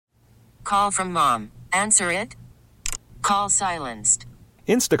Call from mom. Answer it. Call silenced.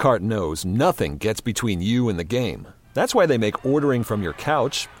 Instacart knows nothing gets between you and the game. That's why they make ordering from your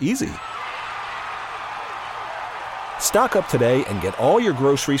couch easy. Stock up today and get all your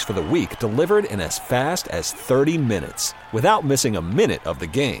groceries for the week delivered in as fast as 30 minutes without missing a minute of the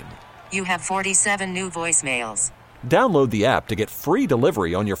game. You have 47 new voicemails. Download the app to get free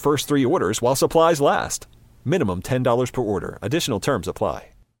delivery on your first 3 orders while supplies last. Minimum $10 per order. Additional terms apply.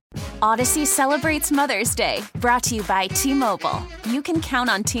 Odyssey celebrates Mother's Day, brought to you by T-Mobile. You can count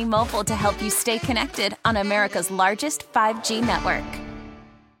on T-Mobile to help you stay connected on America's largest 5G network.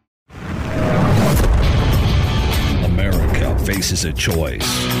 America faces a choice.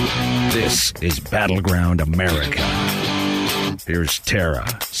 This is Battleground America. Here's Tara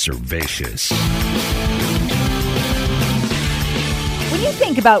Servatius. When you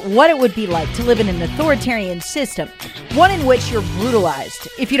think about what it would be like to live in an authoritarian system, one in which you're brutalized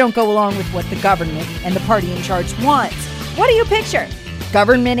if you don't go along with what the government and the party in charge wants, what do you picture?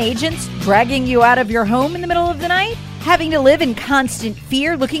 Government agents dragging you out of your home in the middle of the night? Having to live in constant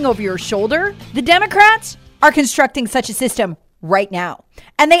fear looking over your shoulder? The Democrats are constructing such a system right now.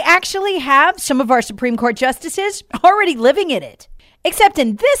 And they actually have some of our Supreme Court justices already living in it. Except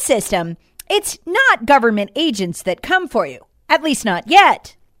in this system, it's not government agents that come for you. At least not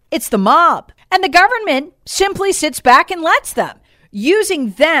yet. It's the mob. And the government simply sits back and lets them,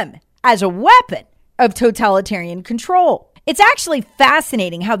 using them as a weapon of totalitarian control. It's actually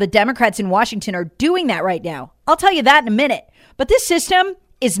fascinating how the Democrats in Washington are doing that right now. I'll tell you that in a minute. But this system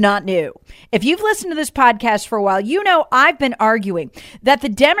is not new. If you've listened to this podcast for a while, you know I've been arguing that the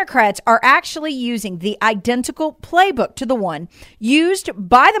Democrats are actually using the identical playbook to the one used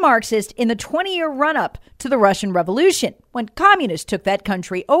by the Marxists in the 20-year run-up to the Russian Revolution, when communists took that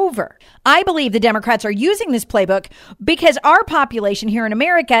country over. I believe the Democrats are using this playbook because our population here in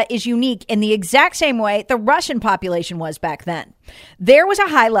America is unique in the exact same way the Russian population was back then. There was a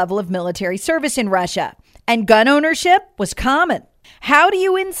high level of military service in Russia, and gun ownership was common. How do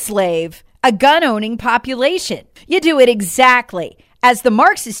you enslave a gun-owning population? You do it exactly as the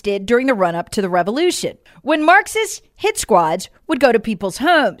Marxists did during the run-up to the revolution. When Marxist hit squads would go to people's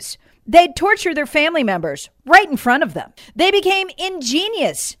homes, they'd torture their family members right in front of them. They became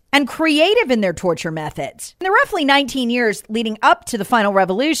ingenious and creative in their torture methods. In the roughly 19 years leading up to the final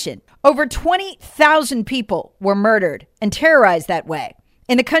revolution, over 20,000 people were murdered and terrorized that way.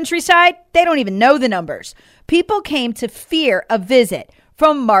 In the countryside, they don't even know the numbers. People came to fear a visit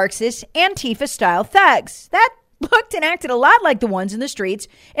from Marxist Antifa-style thugs that looked and acted a lot like the ones in the streets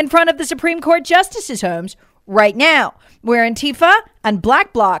in front of the Supreme Court justices' homes right now, where Antifa and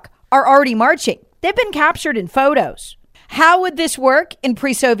Black Bloc are already marching. They've been captured in photos. How would this work in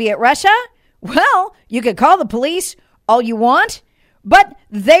pre-Soviet Russia? Well, you could call the police all you want, but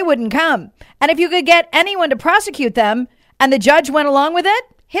they wouldn't come. And if you could get anyone to prosecute them, and the judge went along with it,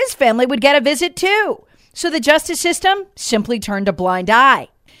 his family would get a visit too. So the justice system simply turned a blind eye.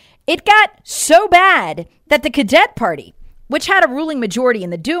 It got so bad that the Cadet Party, which had a ruling majority in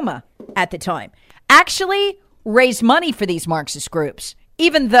the Duma at the time, actually raised money for these Marxist groups,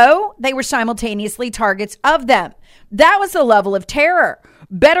 even though they were simultaneously targets of them. That was the level of terror.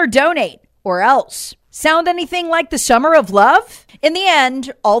 Better donate or else. Sound anything like the summer of love? In the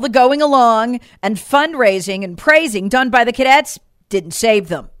end, all the going along and fundraising and praising done by the cadets didn't save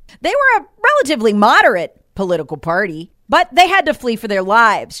them. They were a relatively moderate political party, but they had to flee for their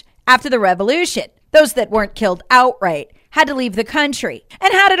lives after the revolution. Those that weren't killed outright had to leave the country.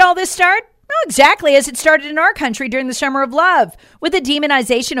 And how did all this start? Well, exactly as it started in our country during the summer of love, with the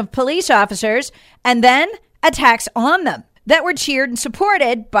demonization of police officers and then attacks on them that were cheered and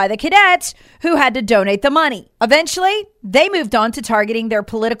supported by the cadets who had to donate the money. Eventually, they moved on to targeting their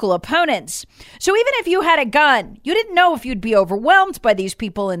political opponents. So even if you had a gun, you didn't know if you'd be overwhelmed by these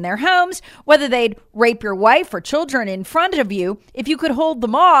people in their homes, whether they'd rape your wife or children in front of you, if you could hold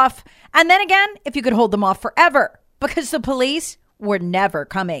them off, and then again, if you could hold them off forever, because the police were never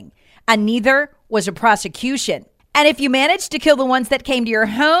coming, and neither was a prosecution. And if you managed to kill the ones that came to your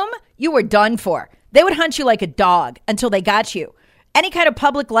home, you were done for. They would hunt you like a dog until they got you. Any kind of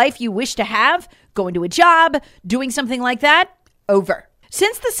public life you wish to have, going to a job, doing something like that, over.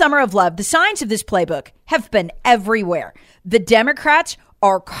 Since the summer of love, the signs of this playbook have been everywhere. The Democrats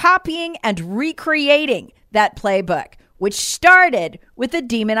are copying and recreating that playbook, which started with the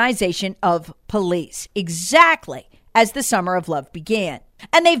demonization of police, exactly as the summer of love began.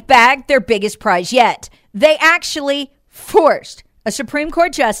 And they've bagged their biggest prize yet. They actually forced a Supreme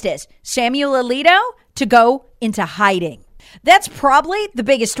Court Justice, Samuel Alito, to go into hiding. That's probably the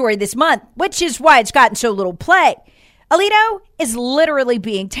biggest story this month, which is why it's gotten so little play. Alito is literally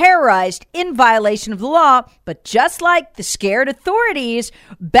being terrorized in violation of the law, but just like the scared authorities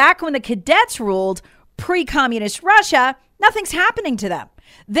back when the cadets ruled pre-communist Russia, nothing's happening to them.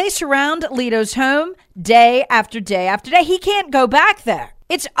 They surround Alito's home day after day after day. He can't go back there.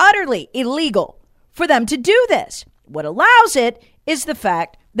 It's utterly illegal for them to do this. What allows it is the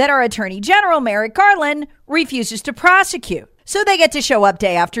fact that our Attorney General, Merrick Garland, refuses to prosecute. So they get to show up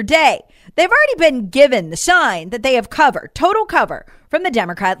day after day. They've already been given the sign that they have cover, total cover, from the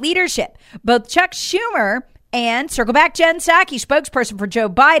Democrat leadership. Both Chuck Schumer and, circle back, Jen Psaki, spokesperson for Joe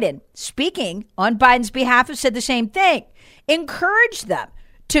Biden, speaking on Biden's behalf, have said the same thing. Encouraged them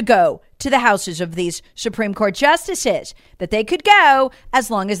to go to the houses of these Supreme Court justices, that they could go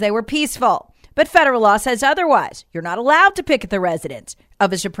as long as they were peaceful. But federal law says otherwise. You're not allowed to picket the residence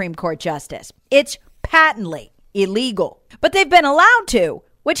of a Supreme Court justice. It's patently illegal. But they've been allowed to,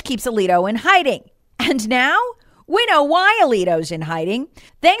 which keeps Alito in hiding. And now we know why Alito's in hiding,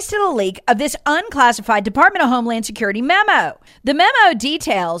 thanks to the leak of this unclassified Department of Homeland Security memo. The memo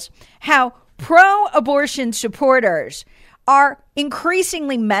details how pro-abortion supporters are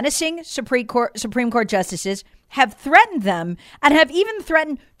increasingly menacing Supreme Court justices, have threatened them, and have even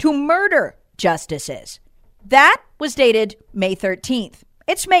threatened to murder justices. That was dated May 13th.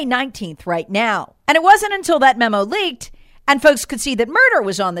 It's May 19th right now. And it wasn't until that memo leaked and folks could see that murder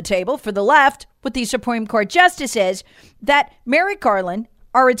was on the table for the left with these Supreme Court justices that Merrick Garland,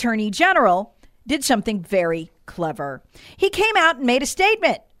 our Attorney General, did something very clever. He came out and made a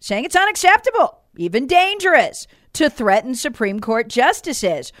statement saying it's unacceptable, even dangerous, to threaten Supreme Court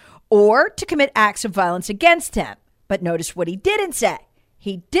justices or to commit acts of violence against them. But notice what he didn't say.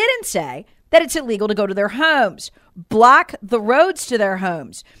 He didn't say that it's illegal to go to their homes, block the roads to their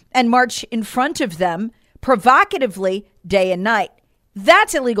homes, and march in front of them provocatively day and night.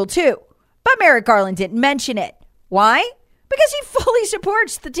 That's illegal too. But Merrick Garland didn't mention it. Why? Because he fully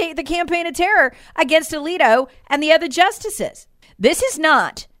supports the campaign of terror against Alito and the other justices. This is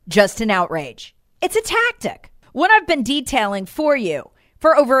not just an outrage. It's a tactic. What I've been detailing for you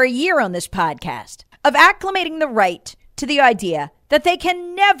for over a year on this podcast of acclimating the right to the idea that they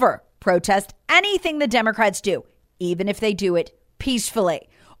can never protest anything the Democrats do, even if they do it peacefully.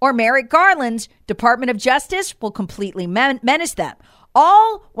 Or Merrick Garland's Department of Justice will completely menace them.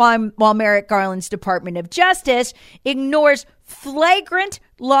 All while Merrick Garland's Department of Justice ignores flagrant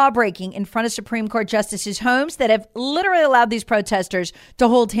lawbreaking in front of Supreme Court justices' homes that have literally allowed these protesters to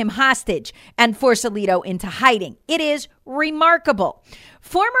hold him hostage and force Alito into hiding. It is remarkable.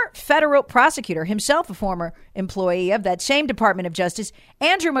 Former federal prosecutor, himself a former employee of that same Department of Justice,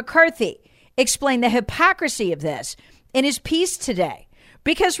 Andrew McCarthy, explained the hypocrisy of this in his piece today.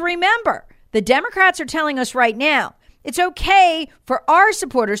 Because remember, the Democrats are telling us right now, it's okay for our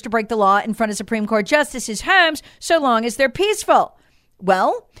supporters to break the law in front of Supreme Court justices' homes so long as they're peaceful.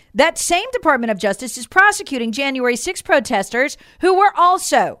 Well, that same Department of Justice is prosecuting January 6 protesters who were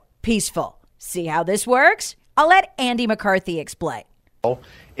also peaceful. See how this works? I'll let Andy McCarthy explain.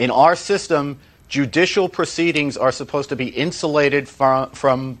 In our system, judicial proceedings are supposed to be insulated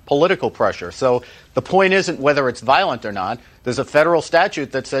from political pressure. So the point isn't whether it's violent or not. There's a federal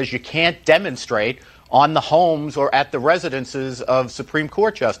statute that says you can't demonstrate on the homes or at the residences of Supreme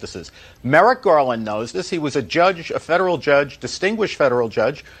Court justices. Merrick Garland knows this. He was a judge, a federal judge, distinguished federal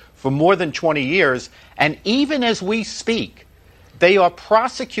judge for more than 20 years. And even as we speak, they are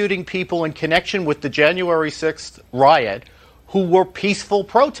prosecuting people in connection with the January 6th riot who were peaceful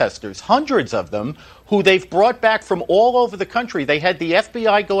protesters, hundreds of them, who they've brought back from all over the country. They had the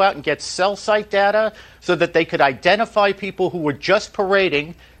FBI go out and get cell site data so that they could identify people who were just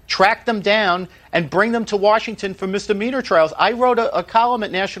parading, track them down, and bring them to Washington for misdemeanor trials. I wrote a column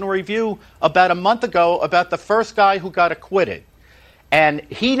at National Review about a month ago about the first guy who got acquitted. And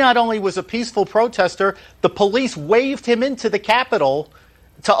he not only was a peaceful protester, the police waved him into the Capitol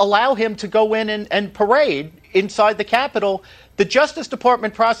to allow him to go in and parade inside the Capitol. The Justice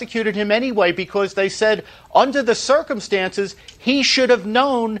Department prosecuted him anyway because they said under the circumstances, he should have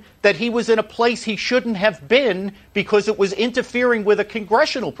known that he was in a place he shouldn't have been because it was interfering with a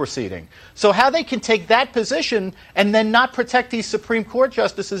congressional proceeding. So how they can take that position and then not protect these Supreme Court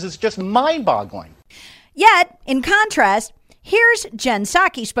justices is just mind-boggling. Yet, in contrast, here's Jen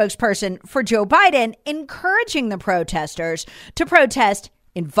Psaki, spokesperson for Joe Biden, encouraging the protesters to protest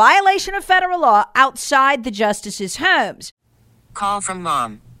in violation of federal law outside the justices' homes. Call from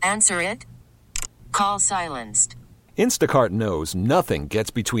mom. Answer it. Call silenced. Instacart knows nothing gets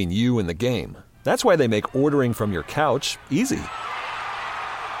between you and the game. That's why they make ordering from your couch easy.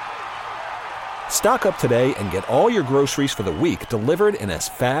 Stock up today and get all your groceries for the week delivered in as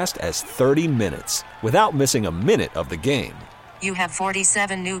fast as 30 minutes without missing a minute of the game. You have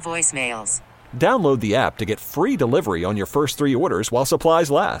 47 new voicemails. Download the app to get free delivery on your first 3 orders while supplies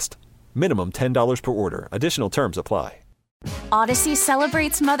last. Minimum $10 per order. Additional terms apply. Odyssey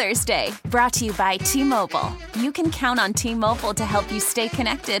celebrates Mother's Day, brought to you by T-Mobile. You can count on T-Mobile to help you stay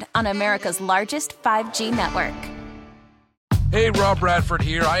connected on America's largest 5G network. Hey, Rob Bradford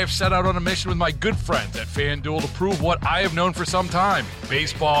here. I have set out on a mission with my good friends at FanDuel to prove what I have known for some time.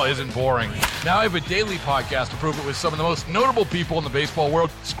 Baseball isn't boring. Now I have a daily podcast to prove it with some of the most notable people in the baseball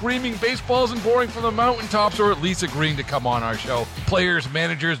world, screaming baseball isn't boring from the mountaintops, or at least agreeing to come on our show. Players,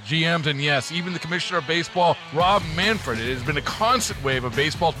 managers, GMs, and yes, even the commissioner of baseball, Rob Manfred. It has been a constant wave of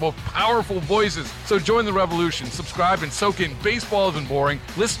baseball's most powerful voices. So join the revolution. Subscribe and soak in Baseball Isn't Boring.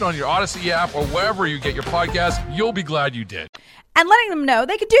 Listen on your Odyssey app or wherever you get your podcasts. You'll be glad you did. And letting them know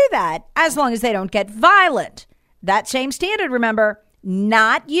they could do that as long as they don't get violent. That same standard, remember,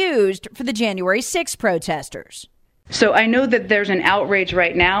 not used for the January 6th protesters. So I know that there's an outrage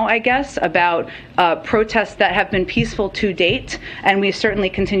right now, I guess, about protests that have been peaceful to date, and we certainly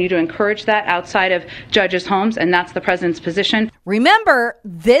continue to encourage that outside of judges' homes, and that's the president's position. Remember,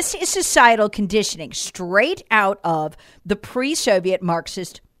 this is societal conditioning straight out of the pre-Soviet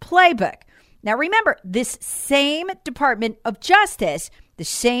Marxist Playbook. Now, remember, this same Department of Justice, the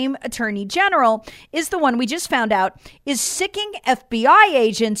same Attorney General, is the one we just found out is sicking FBI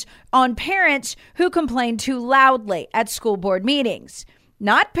agents on parents who complain too loudly at school board meetings.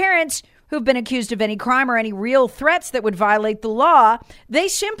 Not parents who've been accused of any crime or any real threats that would violate the law. They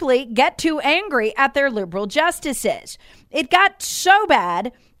simply get too angry at their liberal justices. It got so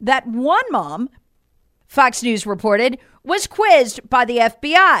bad that one mom, Fox News reported, was quizzed by the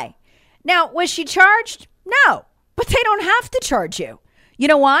FBI. Now, was she charged? No, but they don't have to charge you. You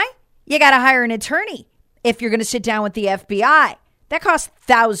know why? You got to hire an attorney if you're going to sit down with the FBI. That costs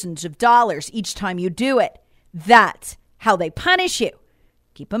thousands of dollars each time you do it. That's how they punish you.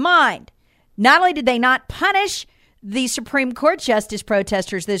 Keep in mind, not only did they not punish the Supreme Court justice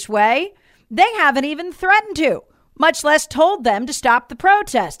protesters this way, they haven't even threatened to, much less told them to stop the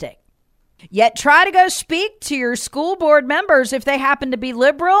protesting. Yet try to go speak to your school board members if they happen to be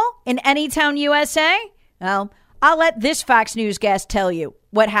liberal in any town USA. Well, I'll let this Fox News guest tell you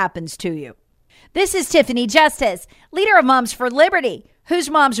what happens to you. This is Tiffany Justice, leader of Moms for Liberty,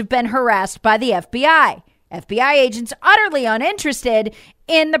 whose moms have been harassed by the FBI. FBI agents utterly uninterested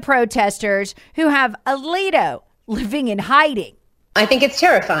in the protesters who have Alito living in hiding. I think it's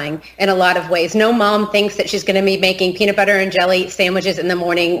terrifying in a lot of ways. No mom thinks that she's going to be making peanut butter and jelly sandwiches in the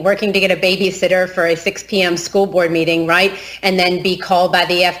morning, working to get a babysitter for a 6 p.m. school board meeting, right? And then be called by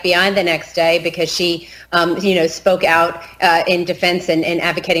the FBI the next day because she, spoke out in defense and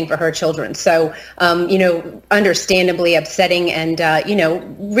advocating for her children. So, understandably upsetting and,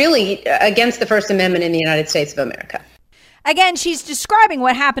 really against the First Amendment in the United States of America. Again, she's describing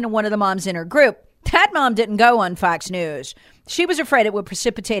what happened to one of the moms in her group. That mom didn't go on Fox News. She was afraid it would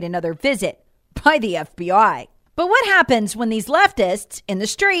precipitate another visit by the FBI. But what happens when these leftists in the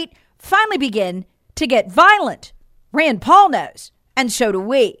street finally begin to get violent? Rand Paul knows, and so do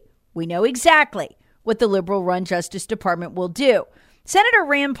we. We know exactly what the liberal-run Justice Department will do. Senator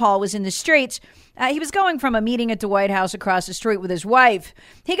Rand Paul was in the streets. He was going from a meeting at the White House across the street with his wife.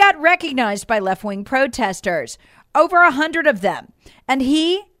 He got recognized by left-wing protesters, over 100 of them, and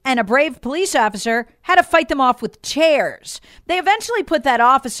he and a brave police officer had to fight them off with chairs. They eventually put that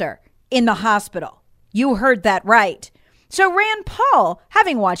officer in the hospital. You heard that right. So Rand Paul,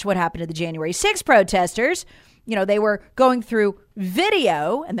 having watched what happened to the January 6th protesters, they were going through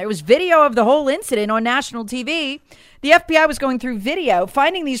video, and there was video of the whole incident on national TV. The FBI was going through video,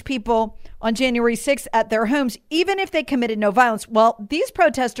 finding these people on January 6th at their homes, even if they committed no violence. Well, these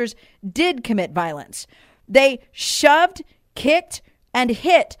protesters did commit violence. They shoved, kicked, and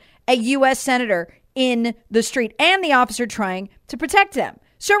hit a U.S. senator in the street and the officer trying to protect them.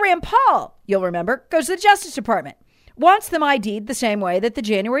 So Rand Paul, you'll remember, goes to the Justice Department, wants them ID'd the same way that the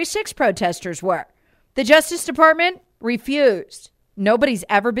January 6th protesters were. The Justice Department refused. Nobody's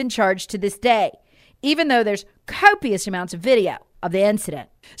ever been charged to this day, even though there's copious amounts of video of the incident.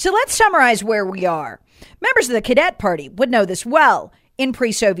 So let's summarize where we are. Members of the Cadet Party would know this well in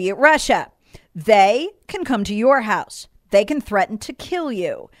pre-Soviet Russia. They can come to your house. They can threaten to kill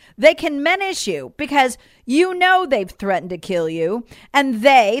you. They can menace you because they've threatened to kill you, and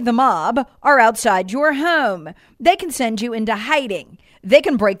they, the mob, are outside your home. They can send you into hiding. They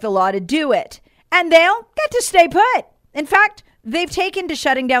can break the law to do it, and they'll get to stay put. In fact, they've taken to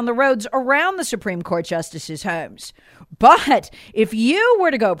shutting down the roads around the Supreme Court justices' homes. But if you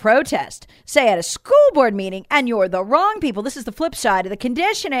were to go protest, say at a school board meeting, and you're the wrong people, this is the flip side of the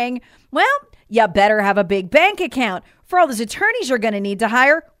conditioning, well, you better have a big bank account for all those attorneys you're going to need to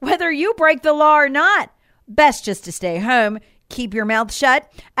hire, whether you break the law or not. Best just to stay home, keep your mouth shut,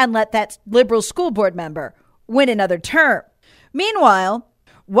 and let that liberal school board member win another term. Meanwhile,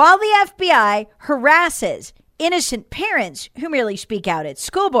 while the FBI harasses innocent parents who merely speak out at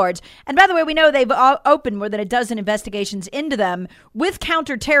school boards, and by the way, we know they've opened more than a dozen investigations into them with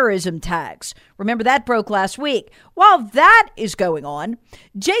counterterrorism tags. Remember that broke last week. While that is going on,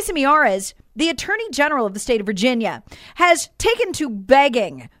 Jason Miyares, the Attorney General of the state of Virginia, has taken to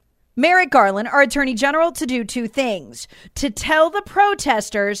begging Merrick Garland, our Attorney General, to do two things: to tell the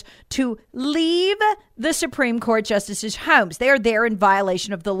protesters to leave the Supreme Court justices' homes. They are there in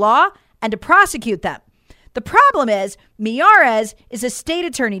violation of the law, and to prosecute them. The problem is Miyares is a state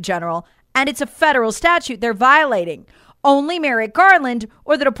attorney general, and it's a federal statute they're violating. Only Merrick Garland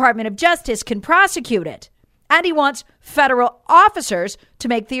or the Department of Justice can prosecute it. And he wants federal officers to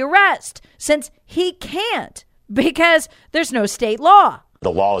make the arrest, since he can't, because there's no state law. The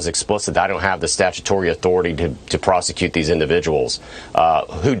law is explicit. I don't have the statutory authority to prosecute these individuals.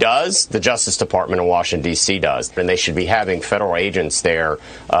 Who does? The Justice Department in Washington, D.C. does. And they should be having federal agents there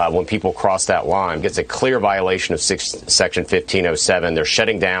when people cross that line. It's a clear violation of Section 1507. They're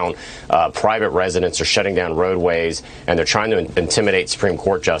shutting down private residents, they're shutting down roadways, and they're trying to intimidate Supreme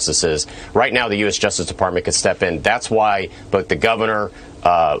Court justices. Right now, the U.S. Justice Department could step in. That's why both the governor,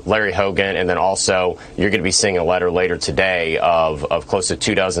 Larry Hogan, and then also you're going to be seeing a letter later today of close to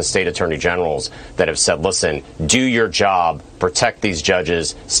 24 state attorney generals that have said, listen, do your job, protect these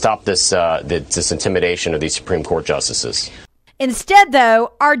judges, stop this intimidation of these Supreme Court justices. Instead,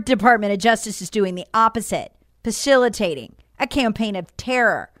 though, our Department of Justice is doing the opposite, facilitating a campaign of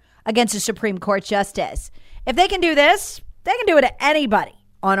terror against a Supreme Court justice. If they can do this, they can do it to anybody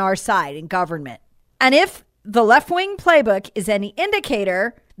on our side in government. And if the left-wing playbook is any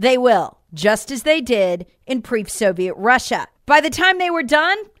indicator, they will, just as they did in pre-Soviet Russia. By the time they were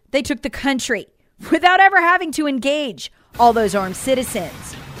done, they took the country without ever having to engage all those armed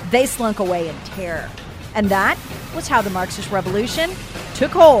citizens. They slunk away in terror. And that was how the Marxist revolution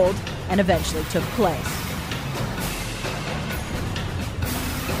took hold and eventually took place.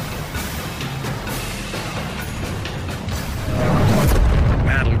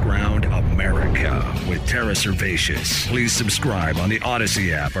 Battleground America with Tara Servatius. Please subscribe on the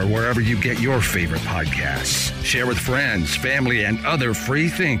Odyssey app or wherever you get your favorite podcasts. Share with friends, family, and other free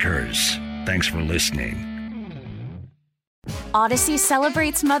thinkers. Thanks for listening. Odyssey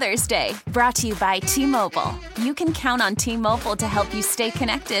celebrates Mother's Day, brought to you by T-Mobile. You can count on T-Mobile to help you stay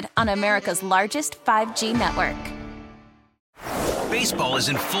connected on America's largest 5G network. Baseball is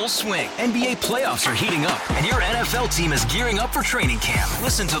in full swing. NBA playoffs are heating up, and your NFL team is gearing up for training camp.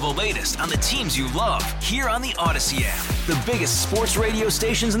 Listen to the latest on the teams you love here on the Odyssey app. The biggest sports radio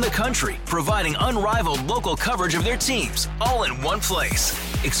stations in the country, providing unrivaled local coverage of their teams, all in one place.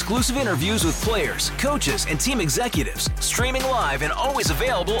 Exclusive interviews with players, coaches, and team executives, streaming live and always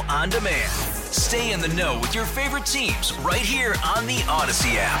available on demand. Stay in the know with your favorite teams right here on the Odyssey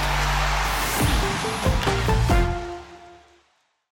app.